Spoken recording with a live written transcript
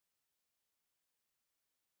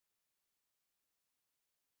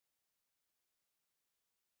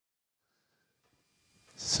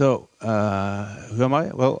So, who am I?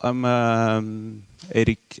 Well, I'm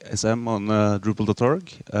Eirik SM on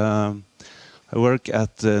Drupal.org. I work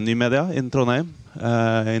at New Media in Trondheim,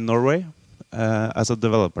 in Norway, as a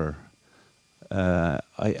developer. I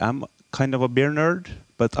am kind of a beer nerd,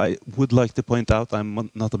 but I would like to point out I'm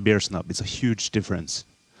not a beer snob. It's a huge difference.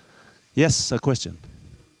 Yes, a question.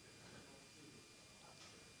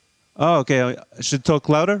 Oh, okay. I should talk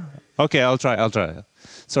louder? Okay, I'll try.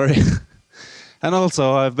 Sorry. And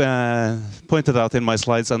also, I've pointed out in my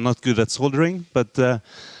slides I'm not good at soldering, but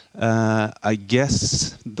I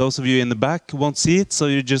guess those of you in the back won't see it, so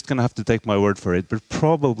you're just going to have to take my word for it. But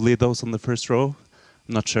probably those on the first row,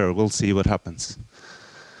 I'm not sure. We'll see what happens.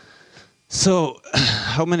 So,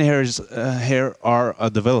 how many here are a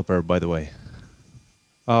developer, by the way?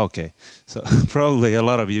 Oh, okay. So, probably a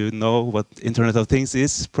lot of you know what Internet of Things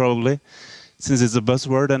is, probably, since it's a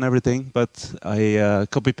buzzword and everything, but I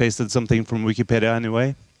copy-pasted something from Wikipedia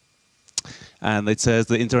anyway. And it says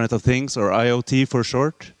the Internet of Things, or IoT for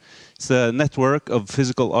short. It's a network of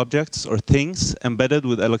physical objects or things embedded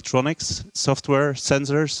with electronics, software,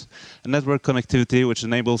 sensors, and network connectivity which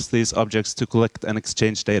enables these objects to collect and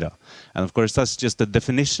exchange data. And of course, that's just a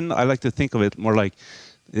definition. I like to think of it more like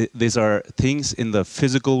these are things in the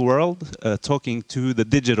physical world talking to the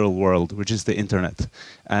digital world, which is the internet.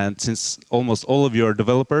 And since almost all of you are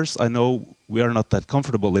developers, I know we are not that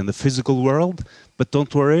comfortable in the physical world, but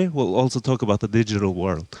don't worry, we'll also talk about the digital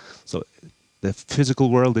world. So the physical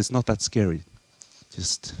world is not that scary.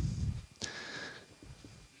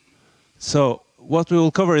 So what we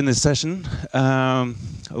will cover in this session, I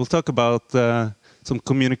will talk about some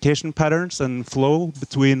communication patterns and flow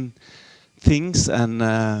between things and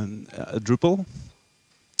Drupal,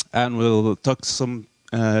 and we'll talk something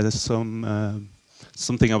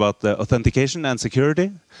about the authentication and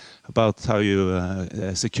security, about how you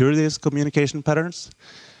secure these communication patterns,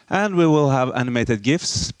 and we will have animated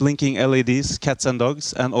GIFs, blinking LEDs, cats and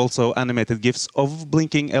dogs, and also animated GIFs of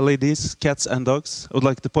blinking LEDs, cats and dogs. I would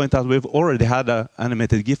like to point out we've already had an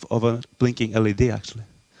animated GIF of a blinking LED, actually.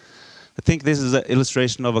 I think this is an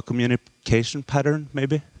illustration of a communication pattern,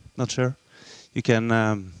 maybe, not sure. You can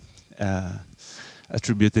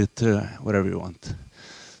attribute it to whatever you want.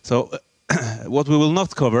 So what we will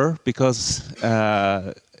not cover, because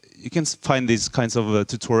you can find these kinds of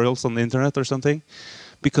tutorials on the internet or something,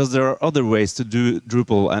 because there are other ways to do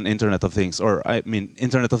Drupal and Internet of Things, or I mean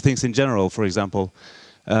Internet of Things in general, for example.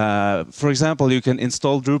 You can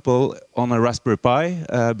install Drupal on a Raspberry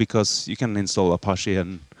Pi, because you can install Apache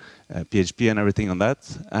and PHP and everything on that,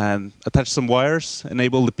 and attach some wires,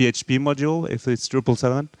 enable the PHP module if it's Drupal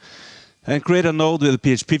 7, and create a node with a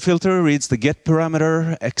PHP filter, reads the get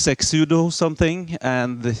parameter, exec sudo something,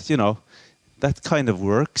 and you know, that kind of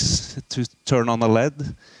works to turn on a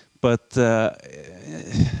LED, but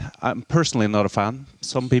I'm personally not a fan.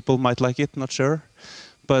 Some people might like it, not sure.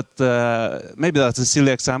 But maybe that's a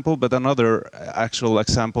silly example, but another actual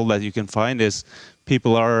example that you can find is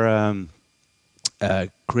people are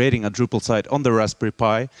creating a Drupal site on the Raspberry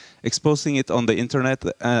Pi, exposing it on the internet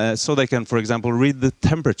so they can, for example, read the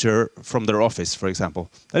temperature from their office, for example.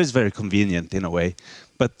 That is very convenient in a way.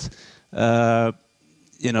 But,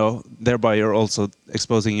 you know, thereby you're also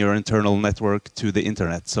exposing your internal network to the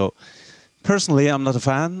internet. So personally, I'm not a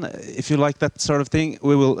fan. If you like that sort of thing,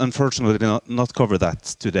 we will unfortunately not cover that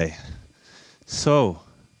today. So,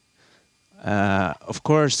 of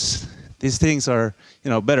course, these things are,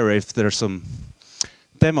 you know, better if there's some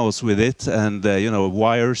demos with it, and you know,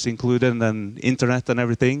 wires included and internet and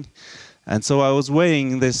everything. And so I was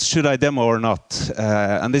weighing this, should I demo or not?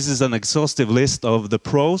 And this is an exhaustive list of the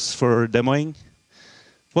pros for demoing.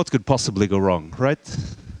 What could possibly go wrong, right?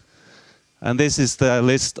 And this is the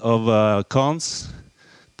list of cons.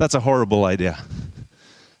 That's a horrible idea.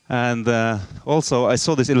 And also I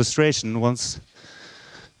saw this illustration once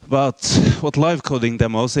about what live coding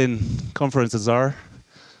demos in conferences are.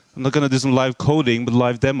 I'm not going to do some live coding, but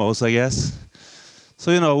live demos, I guess.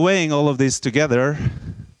 So, you know, weighing all of this together,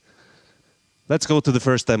 let's go to the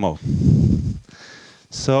first demo.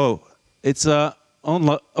 So, it's an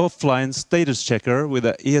offline status checker with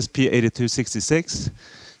an ESP8266.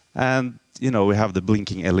 And, you know, we have the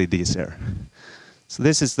blinking LEDs here. So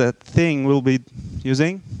this is the thing we'll be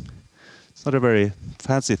using. It's not a very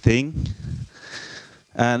fancy thing.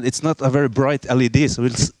 And it's not a very bright LED, so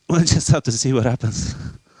we'll just have to see what happens.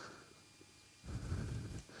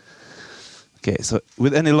 Okay, so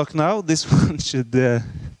with any luck now, this one should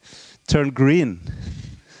turn green.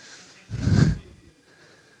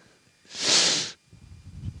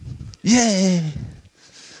 Yay!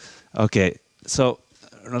 Okay, so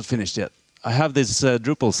we're not finished yet. I have this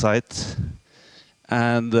Drupal site,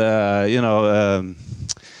 And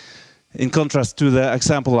in contrast to the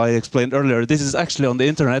example I explained earlier, this is actually on the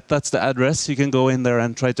internet. That's the address. You can go in there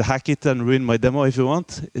and try to hack it and ruin my demo if you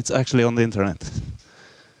want. It's actually on the internet.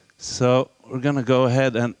 So we're going to go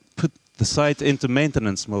ahead and put the site into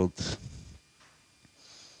maintenance mode.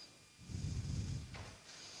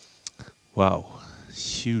 Wow,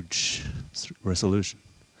 huge resolution.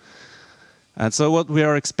 And so what we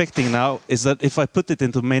are expecting now is that if I put it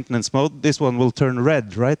into maintenance mode, this one will turn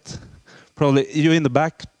red, right? Probably you in the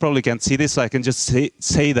back probably can't see this, so I can just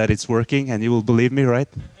say that it's working and you will believe me, right?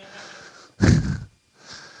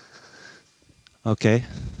 Okay.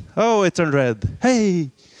 Oh, it turned red.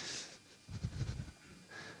 Hey!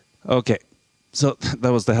 Okay, so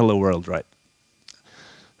that was the hello world, right?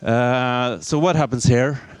 So what happens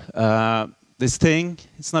here? This thing,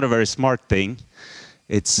 it's not a very smart thing.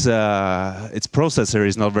 Its processor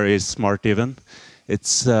is not very smart even.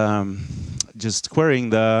 It's just querying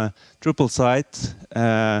the Drupal site,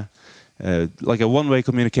 like a one-way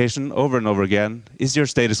communication over and over again. Is your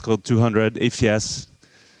status code 200? If yes,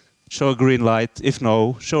 show a green light. If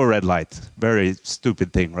no, show a red light. Very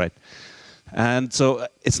stupid thing, right? And so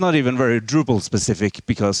it's not even very Drupal specific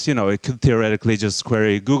because, it could theoretically just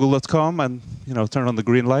query google.com and, turn on the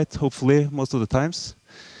green light, hopefully, most of the times.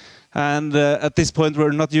 And at this point,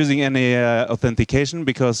 we're not using any authentication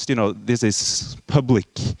because, this is public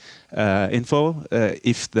info.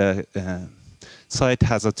 If the site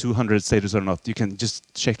has a 200 status or not, you can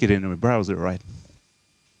just check it in your browser, right?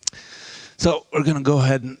 So we're going to go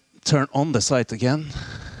ahead and turn on the site again.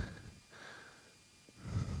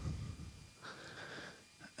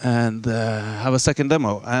 And have a second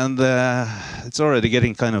demo. And it's already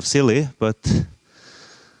getting kind of silly, but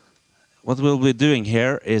what we'll be doing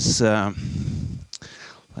here is, let's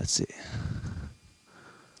see.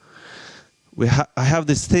 I have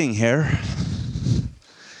this thing here.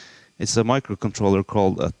 It's a microcontroller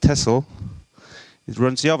called a Tessel. It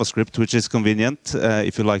runs JavaScript, which is convenient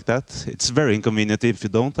if you like that. It's very inconvenient if you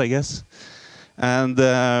don't, I guess. And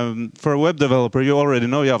for a web developer, you already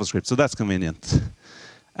know JavaScript, so that's convenient.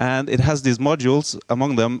 And it has these modules,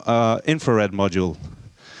 among them infrared module.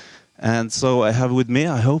 And so I have with me,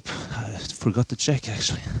 I hope, I forgot to check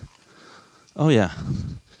actually. Oh yeah.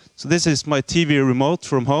 So this is my TV remote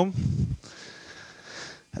from home.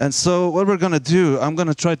 And so what we're going to do, I'm going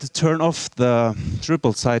to try to turn off the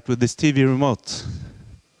Drupal site with this TV remote.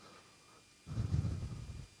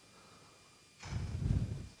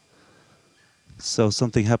 So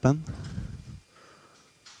something happened.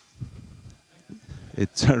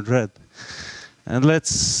 It turned red. And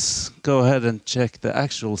let's go ahead and check the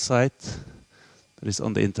actual site that is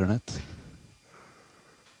on the internet.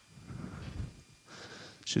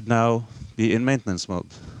 Should now be in maintenance mode.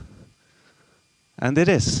 And it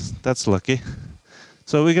is. That's lucky.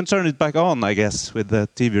 So we can turn it back on, I guess, with the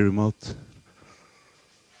TV remote.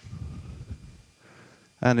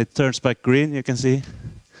 And it turns back green, you can see.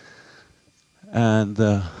 And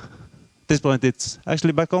at this point, it's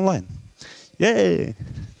actually back online. Yay!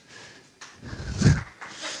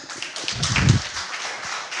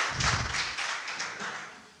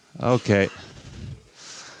 Okay.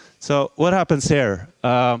 So what happens here?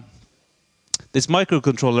 This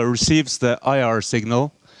microcontroller receives the IR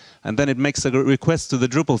signal, and then it makes a request to the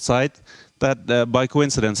Drupal site that, by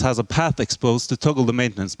coincidence, has a path exposed to toggle the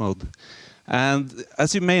maintenance mode. And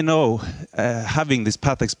as you may know, having this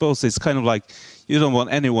path exposed is kind of like you don't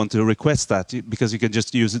want anyone to request that because you can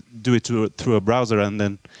just do it through a browser, and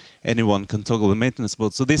then anyone can toggle the maintenance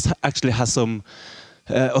mode. So this actually has some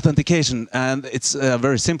authentication, and it's a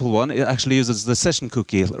very simple one. It actually uses the session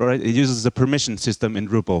cookie, right? It uses the permission system in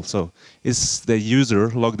Drupal. So is the user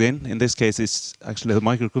logged in? In this case, it's actually the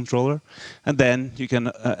microcontroller, and then you can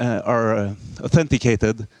are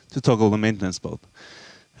authenticated to toggle the maintenance mode.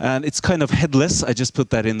 And it's kind of headless. I just put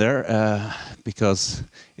that in there because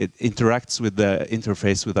it interacts with the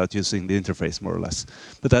interface without using the interface, more or less.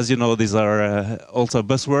 But as you know, these are also a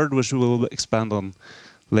buzzword, which we will expand on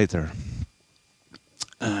later.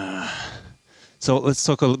 So let's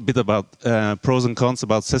talk a bit about pros and cons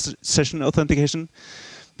about session authentication,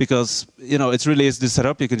 because it's really easy to set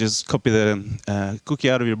up. You can just copy the cookie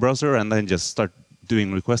out of your browser and then just start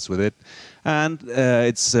doing requests with it. And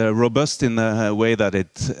it's robust in the way that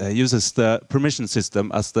it uses the permission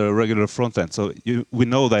system as the regular front end. So we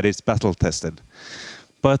know that it's battle tested.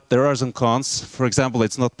 But there are some cons. For example,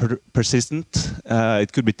 it's not persistent.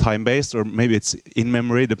 It could be time-based, or maybe it's in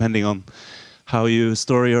memory, depending on how you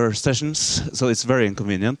store your sessions. So it's very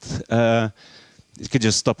inconvenient. It could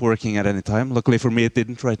just stop working at any time. Luckily for me, it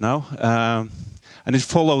didn't right now. And it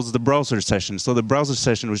follows the browser session. So the browser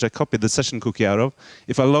session, which I copied the session cookie out of,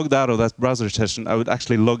 if I logged out of that browser session, I would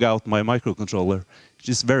actually log out my microcontroller, which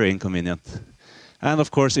is very inconvenient. And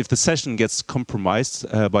of course, if the session gets compromised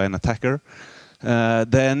by an attacker,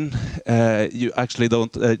 then you actually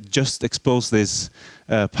don't just expose this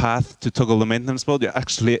path to toggle the maintenance mode. You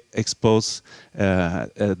actually expose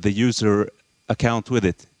the user account with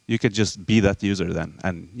it. You could just be that user then,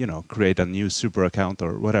 and create a new super account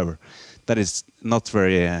or whatever. That is not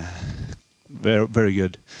very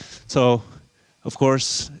good. So, of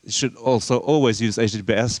course, you should also always use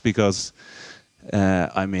HTTPS because,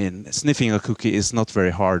 I mean, sniffing a cookie is not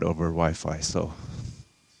very hard over Wi-Fi. So,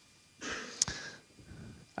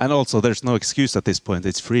 and also, there's no excuse at this point.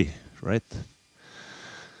 It's free, right?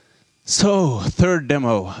 So, third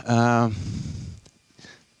demo.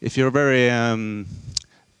 If you're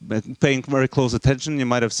paying very close attention, you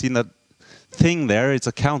might have seen that thing there. It's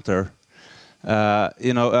a counter.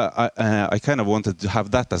 I kind of wanted to have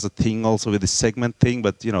that as a thing also with the segment thing,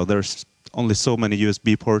 but there's only so many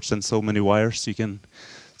USB ports and so many wires you can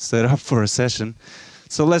set up for a session.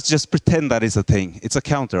 So let's just pretend that is a thing. It's a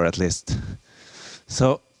counter at least.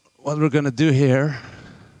 So what we're going to do here,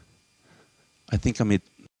 I think I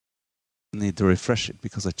need to refresh it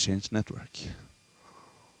because I changed network.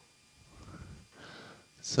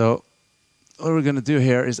 So what we're going to do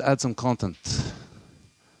here is add some content.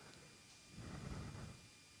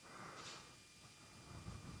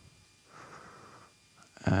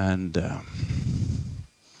 And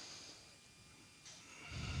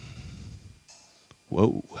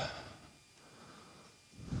whoa.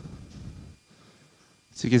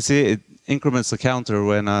 So you can see it increments the counter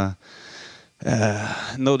when a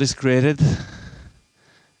node is created.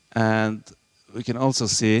 And we can also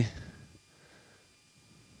see,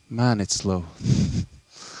 man, it's slow.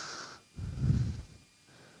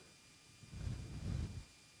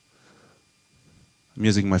 I'm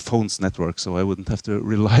using my phone's network, so I wouldn't have to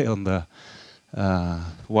rely on the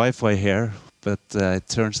Wi-Fi here, but it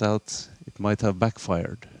turns out it might have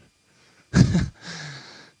backfired.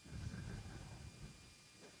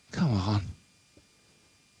 Come on.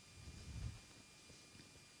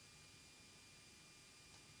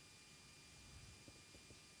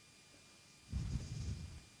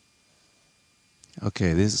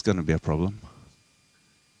 Okay, this is going to be a problem.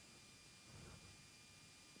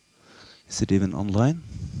 Is it even online?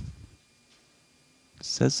 It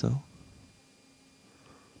says so.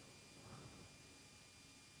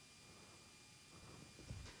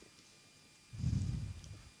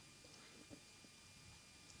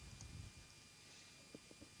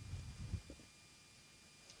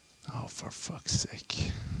 Oh, for fuck's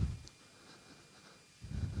sake.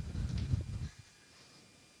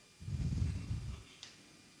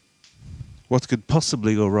 What could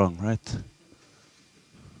possibly go wrong, right?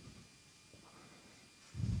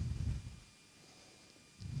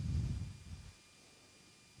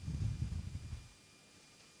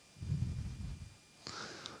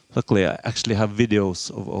 Luckily, I actually have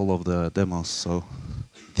videos of all of the demos, so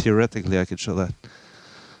theoretically I could show that.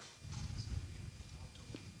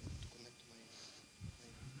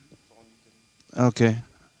 Okay,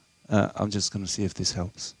 I'm just going to see if this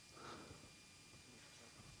helps.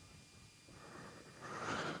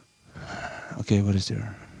 Okay, what is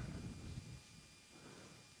your...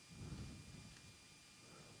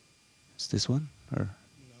 Is this one, or...?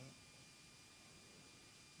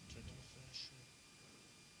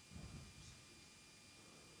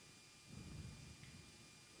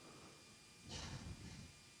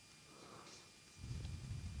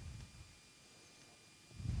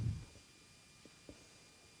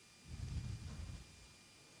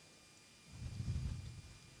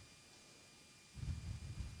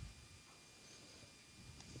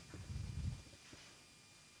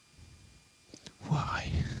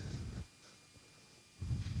 Why?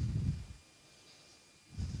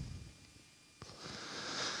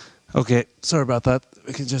 Okay, sorry about that.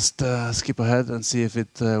 We can just skip ahead and see if it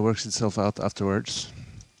works itself out afterwards.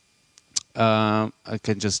 I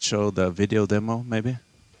can just show the video demo, maybe.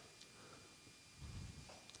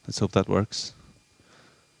 Let's hope that works.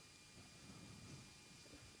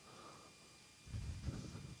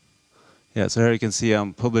 Yeah, so here you can see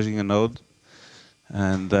I'm publishing a node,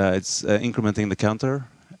 and it's incrementing the counter,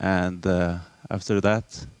 and after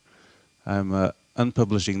that I'm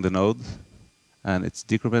unpublishing the node, and it's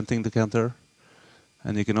decrementing the counter.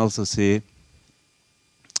 And you can also see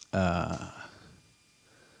that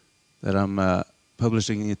I'm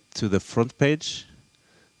publishing it to the front page.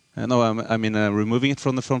 No, I mean removing it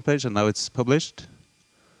from the front page, and now it's published.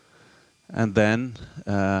 And then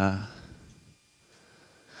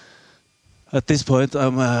At this point,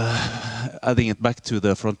 I'm adding it back to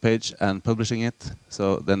the front page and publishing it.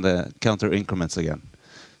 So then the counter increments again.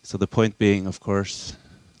 So the point being, of course,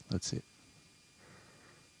 let's see,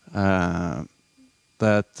 that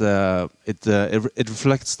it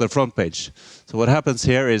reflects the front page. So what happens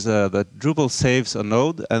here is that Drupal saves a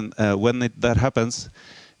node, and when that happens,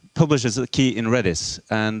 publishes a key in Redis,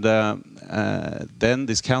 and then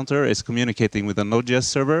this counter is communicating with a Node.js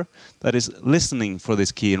server that is listening for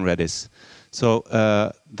this key in Redis. So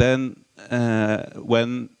then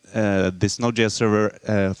when this Node.js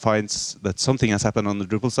server finds that something has happened on the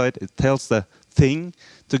Drupal side, it tells the thing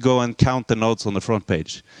to go and count the nodes on the front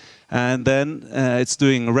page. And then it's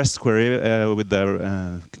doing a REST query with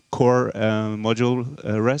the core module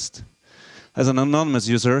REST as an anonymous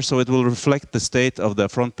user, so it will reflect the state of the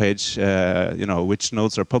front page, you know, which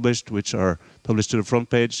nodes are published, which are published to the front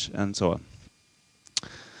page, and so on.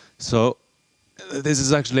 So this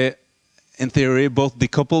is actually, in theory, both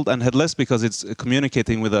decoupled and headless because it's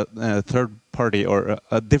communicating with a third party or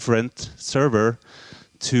a different server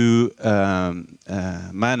to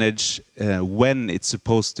manage when it's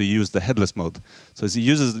supposed to use the headless mode. So it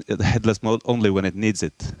uses the headless mode only when it needs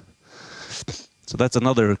it. So that's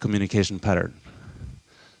another communication pattern.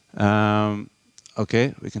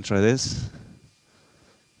 Okay, we can try this.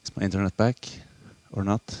 Is my internet back or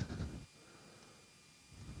not?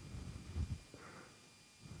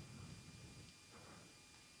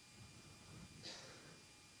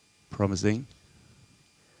 Promising.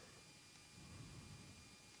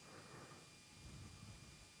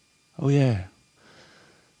 Oh yeah.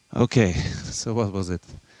 Okay, so what was it?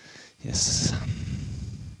 Yes.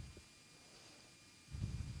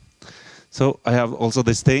 So I have also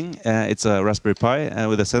this thing. It's a Raspberry Pi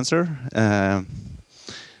with a sensor.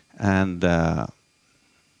 And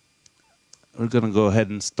we're going to go ahead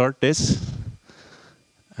and start this.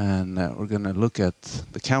 And we're going to look at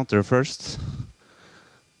the counter first.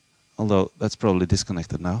 Although that's probably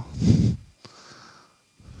disconnected now.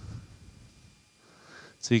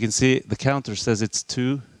 So you can see the counter says it's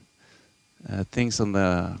two things on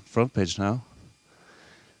the front page now.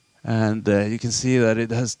 And you can see that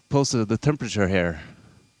it has posted the temperature here.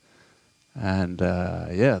 And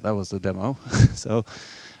yeah, that was the demo. So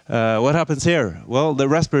what happens here? Well, the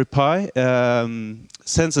Raspberry Pi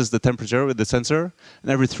senses the temperature with the sensor.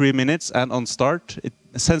 And every 3 minutes and on start, it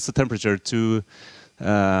sends the temperature to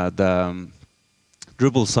the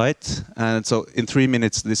Drupal site. And so in 3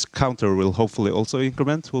 minutes, this counter will hopefully also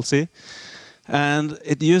increment. We'll see. And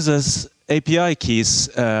it uses API keys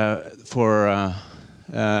for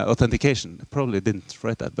authentication. I probably didn't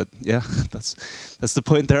write that, but yeah, that's the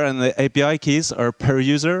point there. And the API keys are per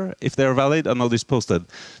user. If they're valid, a node is posted.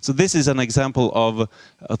 So this is an example of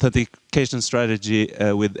authentication strategy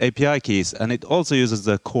with API keys. And it also uses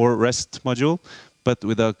the core REST module, but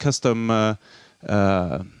with a custom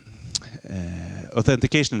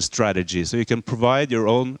authentication strategy. So you can provide your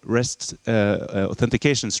own REST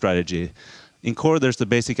authentication strategy. In core, there's the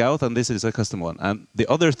basic auth, and this is a custom one. And the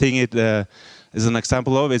other thing it is an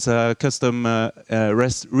example of is a custom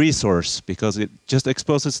REST resource, because it just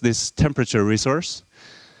exposes this temperature resource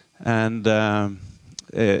and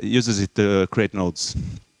uses it to create nodes.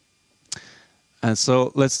 And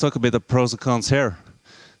so let's talk a bit of pros and cons here.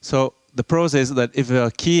 So the pros is that if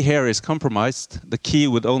a key here is compromised, the key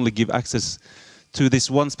would only give access to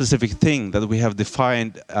this one specific thing that we have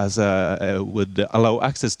defined as would allow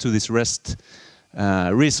access to this REST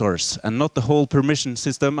resource, and not the whole permission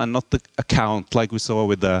system and not the account like we saw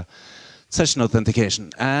with the session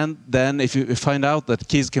authentication. And then if you find out that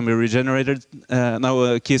keys can be regenerated,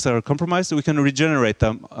 now keys are compromised, we can regenerate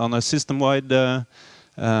them on a system-wide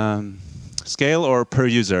scale or per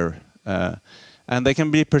user. And they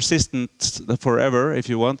can be persistent forever if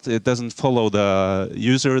you want. It doesn't follow the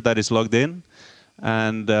user that is logged in,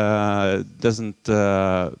 and doesn't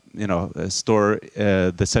you know, store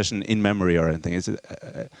the session in memory or anything. It's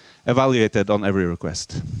evaluated on every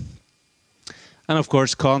request. And of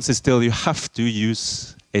course, cons is still you have to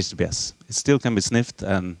use HTTPS. It still can be sniffed,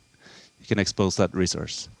 and you can expose that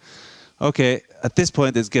resource. Okay, at this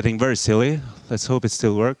point it's getting very silly. Let's hope it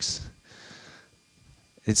still works.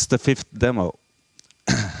 It's the 5th demo.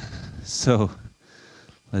 So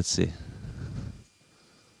let's see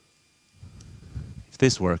if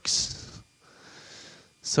this works.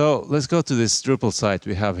 So let's go to this Drupal site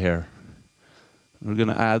we have here. We're going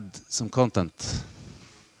to add some content.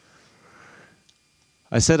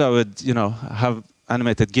 I said I would, you know, have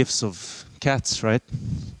animated GIFs of cats, right?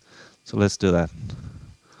 So let's do that.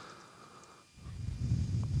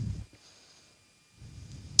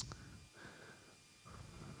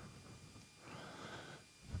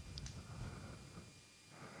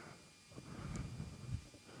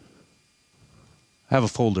 I have a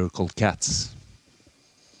folder called cats.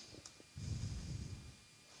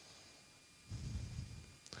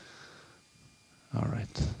 All right.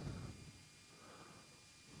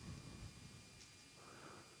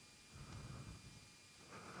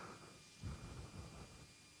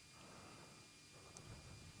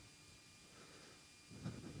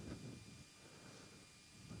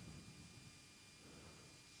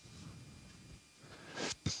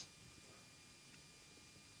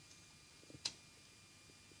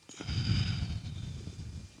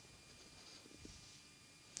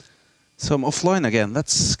 So I'm offline again.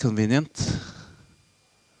 That's convenient.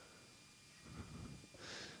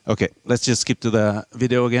 Okay, let's just skip to the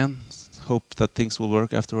video again. Hope that things will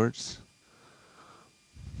work afterwards.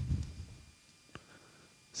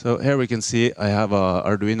 So here we can see I have a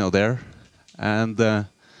Arduino there, and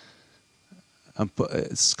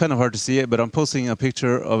it's kind of hard to see it, but I'm posting a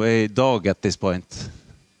picture of a dog at this point.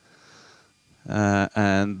 You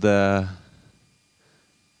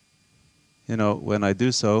know, when I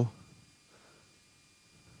do so,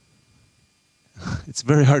 it's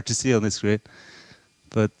very hard to see on the screen,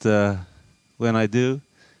 but when I do,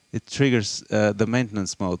 it triggers the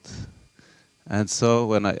maintenance mode. And so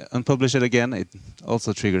when I unpublish it again, it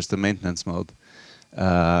also triggers the maintenance mode.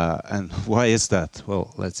 And why is that?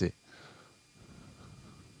 Well, let's see.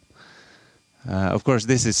 Of course,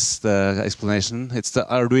 this is the explanation. It's the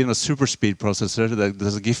Arduino super speed processor that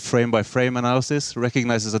does a GIF frame-by-frame analysis,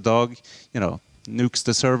 recognizes a dog, you know, nukes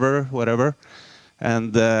the server, whatever,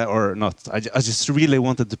 and or not. I just really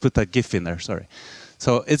wanted to put that GIF in there. Sorry.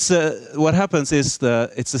 So it's what happens is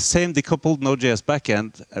it's the same decoupled Node.js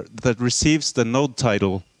backend that receives the node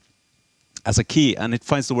title as a key, and it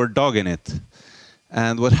finds the word dog in it.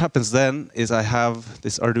 And what happens then is I have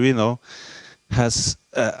this Arduino has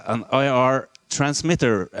an IR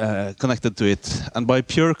transmitter connected to it, and by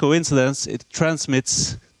pure coincidence, it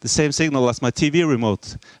transmits the same signal as my TV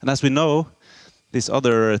remote. And as we know, this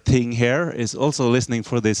other thing here is also listening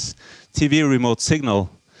for this TV remote signal.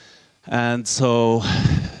 And so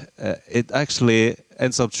it actually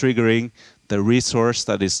ends up triggering the resource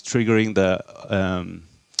that is triggering the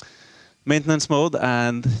maintenance mode,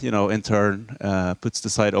 and you know, in turn puts the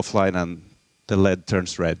site offline, and the LED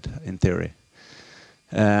turns red in theory.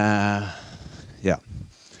 Yeah.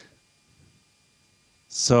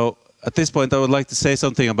 So at this point, I would like to say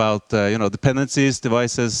something about you know, dependencies,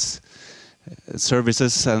 devices,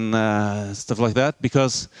 services, and stuff like that,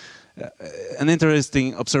 because an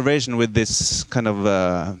interesting observation with this kind of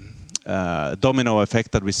domino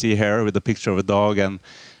effect that we see here with the picture of a dog and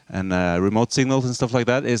remote signals and stuff like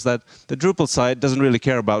that is that the Drupal side doesn't really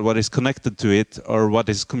care about what is connected to it or what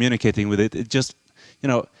is communicating with it. It just, you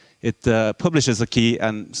know, it publishes a key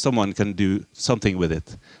and someone can do something with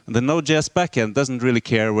it. And the Node.js backend doesn't really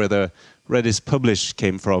care where the Redis publish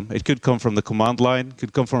came from. It could come from the command line,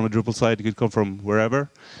 could come from a Drupal site, it could come from wherever.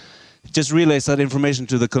 It just relays that information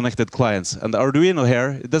to the connected clients. And the Arduino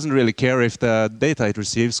here, it doesn't really care if the data it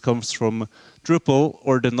receives comes from Drupal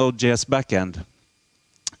or the Node.js backend.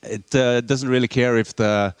 It doesn't really care if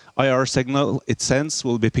the IR signal it sends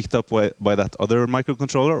will be picked up by that other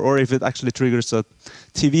microcontroller, or if it actually triggers a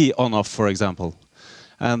TV on-off, for example.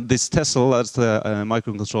 And this Tessel, that's the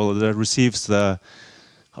microcontroller that receives the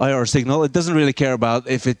IR signal, it doesn't really care about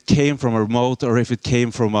if it came from a remote or if it came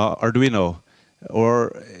from Arduino.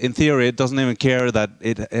 Or in theory, it doesn't even care that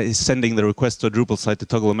it is sending the request to a Drupal site to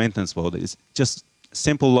toggle a maintenance mode. It's just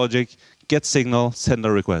simple logic, get signal, send a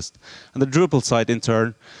request. And the Drupal site, in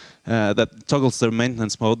turn, that toggles the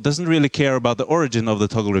maintenance mode, doesn't really care about the origin of the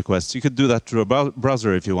toggle request. You could do that through a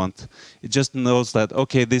browser if you want. It just knows that,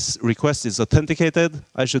 okay, this request is authenticated,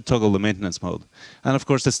 I should toggle the maintenance mode. And of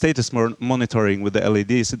course, the status monitoring with the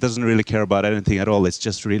LEDs, it doesn't really care about anything at all. It's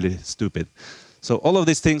just really stupid. So all of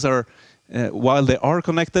these things are, while they are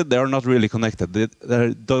connected, they are not really connected.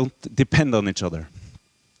 They don't depend on each other.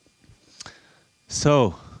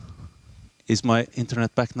 So, is my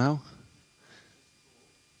internet back now?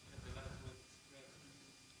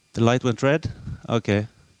 The light went red? Okay.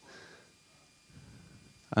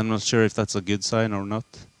 I'm not sure if that's a good sign or not.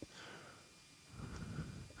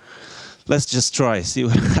 Let's just try, see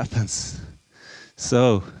what happens.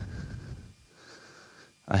 So,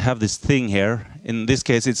 I have this thing here. In this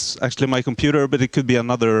case, it's actually my computer, but it could be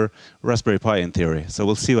another Raspberry Pi in theory. So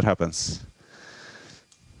we'll see what happens.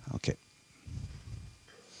 Okay.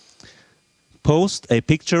 Post a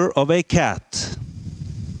picture of a cat.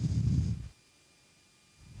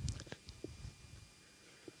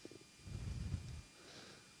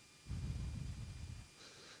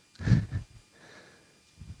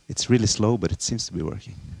 It's really slow, but it seems to be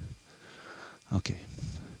working. Okay.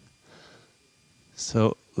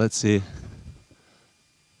 So let's see.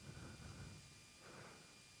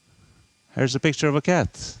 Here's a picture of a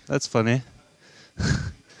cat. That's funny.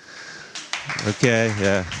 Okay,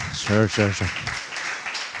 yeah, sure.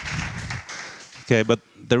 Okay, but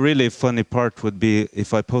the really funny part would be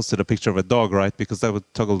if I posted a picture of a dog, right? Because that would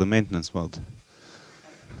toggle the maintenance mode.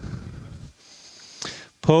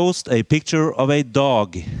 Post a picture of a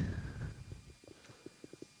dog.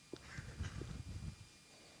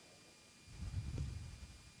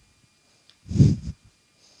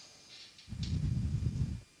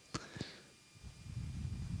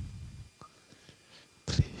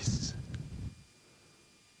 Please.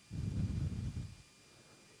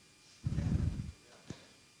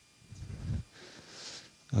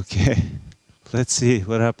 Okay, let's see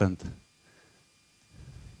what happened.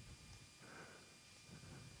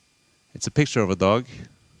 It's a picture of a dog.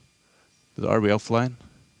 But are we offline?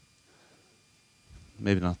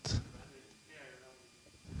 Maybe not.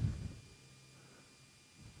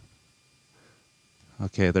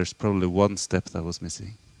 Okay, there's probably one step that was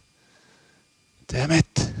missing. Damn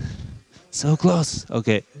it! So close.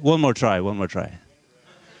 Okay, one more try.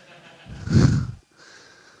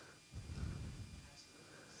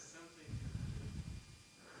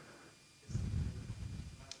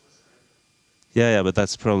 Yeah, but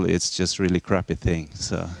that's probably, it's just really crappy thing,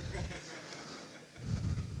 so.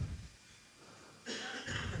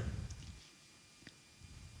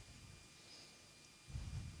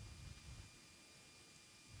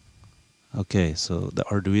 Okay, so the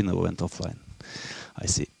Arduino went offline. I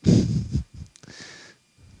see.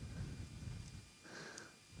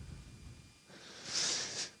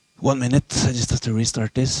 1 minute, I just have to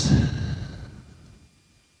restart this.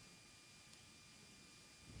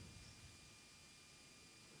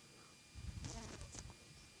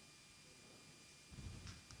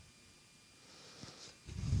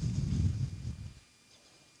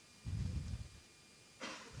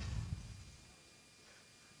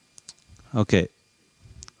 Okay,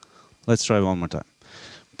 let's try one more time.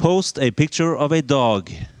 Post a picture of a dog.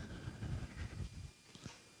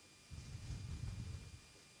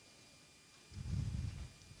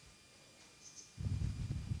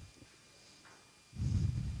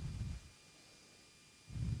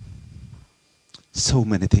 So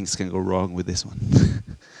many things can go wrong with this one.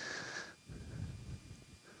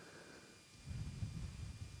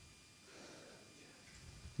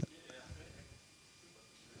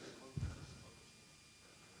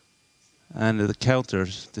 And the counter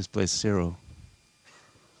displays 0.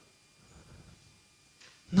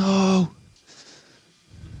 No!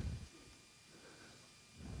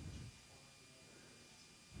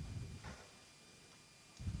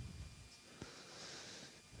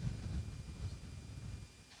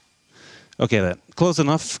 Okay then, close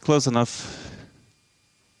enough.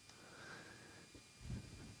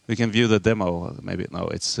 We can view the demo, maybe. No,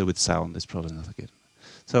 it's with sound, it's probably not good.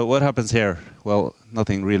 So what happens here? Well,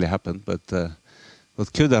 nothing really happened, but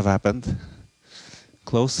what could have happened,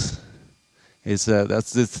 close, is that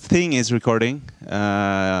this thing is recording,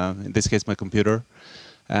 in this case my computer,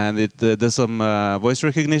 and it does some voice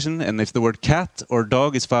recognition, and if the word cat or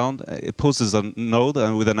dog is found, it posts a node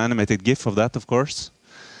and with an animated GIF of that, of course.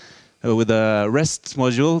 With a REST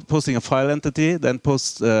module posting a file entity, then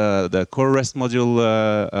posts the core REST module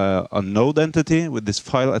a node entity with this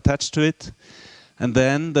file attached to it. And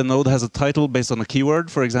then the node has a title based on a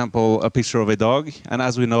keyword, for example, a picture of a dog. And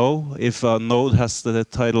as we know, if a node has the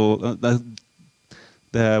title,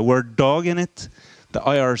 the word dog in it, the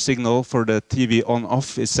IR signal for the TV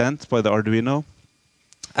on-off is sent by the Arduino.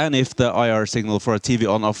 And if the IR signal for a TV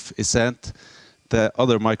on-off is sent, the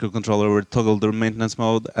other microcontroller will toggle the maintenance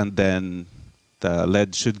mode, and then the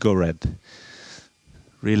LED should go red.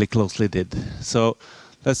 Really closely did. So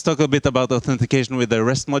let's talk a bit about authentication with the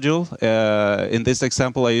REST module. In this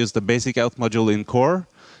example, I used the basic out module in core.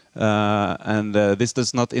 And this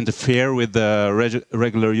does not interfere with the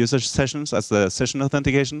regular user sessions as the session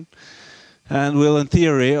authentication. And will, in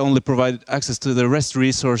theory, only provide access to the REST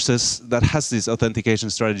resources that has this authentication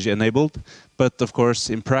strategy enabled. But of course,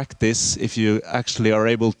 in practice, if you actually are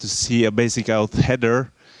able to see a basic out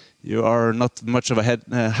header, you are not much of a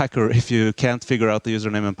hacker if you can't figure out the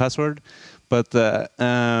username and password. But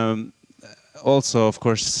also, of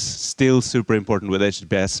course, still super important with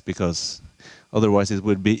HTTPS, because otherwise it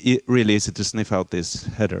would be really easy to sniff out these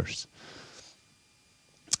headers.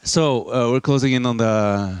 So we're closing in on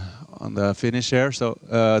the finish here. So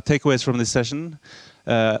takeaways from this session.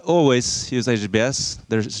 Always use HTTPS.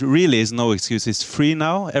 There really is no excuse. It's free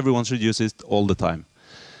now. Everyone should use it all the time.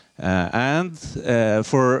 And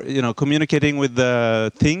for communicating with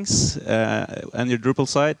the things and your Drupal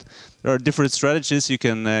site, there are different strategies you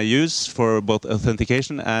can use for both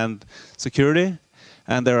authentication and security.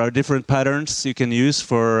 And there are different patterns you can use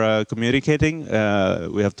for communicating.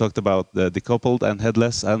 We have talked about the decoupled and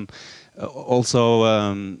headless, and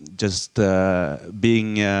also just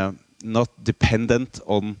being not dependent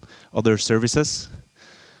on other services.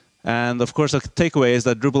 And of course, a takeaway is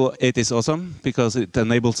that Drupal 8 is awesome because it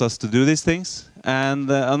enables us to do these things.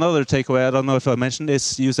 And another takeaway, I don't know if I mentioned,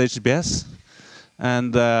 is use HTTPS.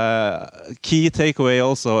 And key takeaway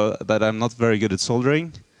also that I'm not very good at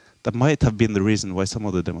soldering. That might have been the reason why some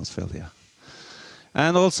of the demos failed, yeah.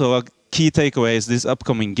 And also a key takeaway is this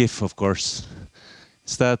upcoming GIF, of course.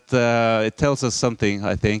 It's that it tells us something,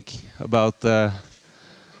 I think, about how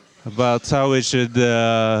we should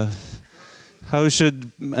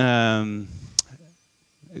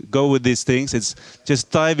go with these things. It's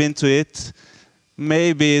just dive into it.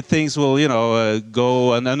 Maybe things will,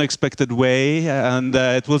 go an unexpected way, and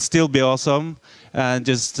it will still be awesome. And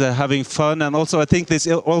just having fun. And also, I think this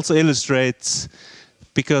also illustrates,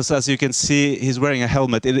 because as you can see, he's wearing a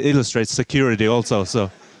helmet. It illustrates security also.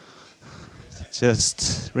 So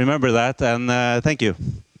just remember that, and thank you.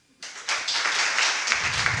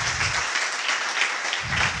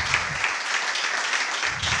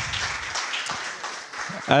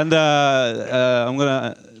 And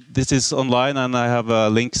this is online, and I have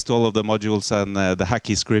links to all of the modules and the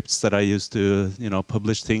hacky scripts that I use to,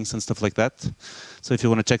 publish things and stuff like that. So if you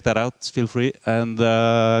want to check that out, feel free. And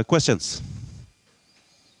questions?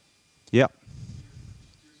 Yeah.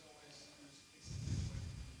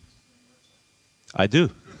 I do.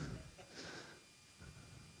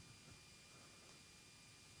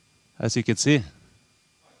 As you can see.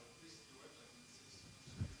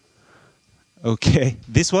 Okay,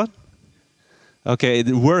 this one? Okay, it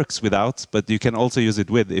works without, but you can also use it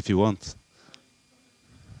with if you want.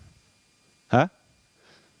 Huh?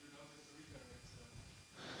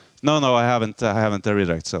 No, I haven't. I haven't a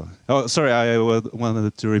redirect. So, oh, sorry. I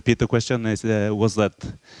wanted to repeat the question. Was that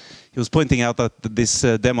he was pointing out that this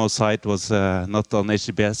demo site was not on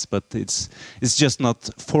HTTPS, but it's just not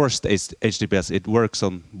forced HTTPS. It works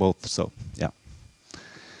on both. So, yeah.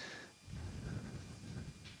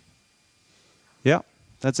 Yeah,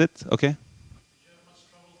 that's it. Okay.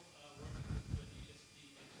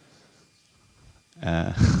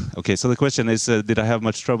 Okay, so the question is, did I have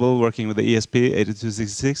much trouble working with the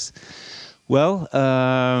ESP8266? Well,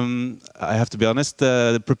 I have to be honest,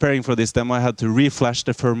 preparing for this demo, I had to reflash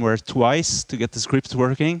the firmware twice to get the script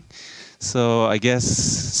working. So I guess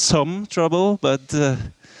some trouble, but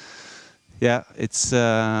yeah,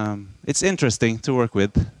 it's interesting to work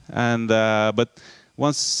with. And but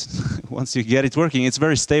once you get it working, it's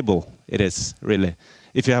very stable. It is, really.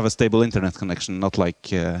 If you have a stable internet connection, not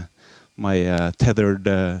like my tethered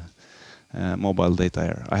mobile data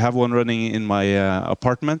here. I have one running in my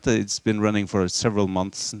apartment. It's been running for several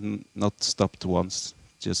months, not stopped once.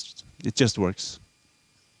 It just works.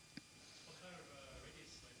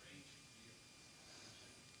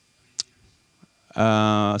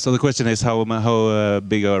 So the question is how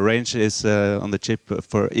big a range is on the chip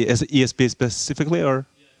for ESP specifically, or?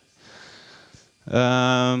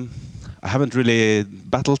 I haven't really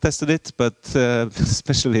battle tested it, but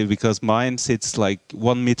especially because mine sits like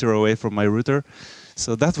 1 meter away from my router,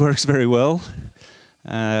 so that works very well.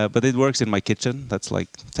 But it works in my kitchen. That's like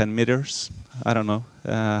 10 meters. I don't know.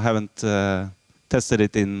 I haven't tested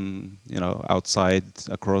it in outside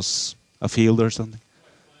across a field or something.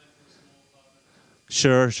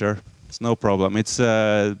 Sure. It's no problem. It's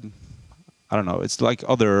I don't know. It's like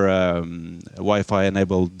other Wi-Fi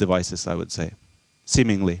enabled devices, I would say.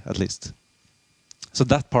 Seemingly, at least. So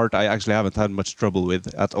that part I actually haven't had much trouble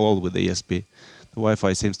with at all with the ESP. The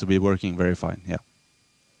Wi-Fi seems to be working very fine, yeah.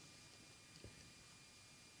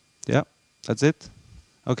 Yeah, that's it.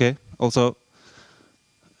 Okay, also,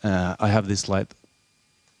 I have this slide.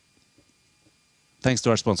 Thanks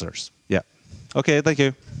to our sponsors, yeah. Okay, thank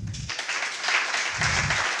you.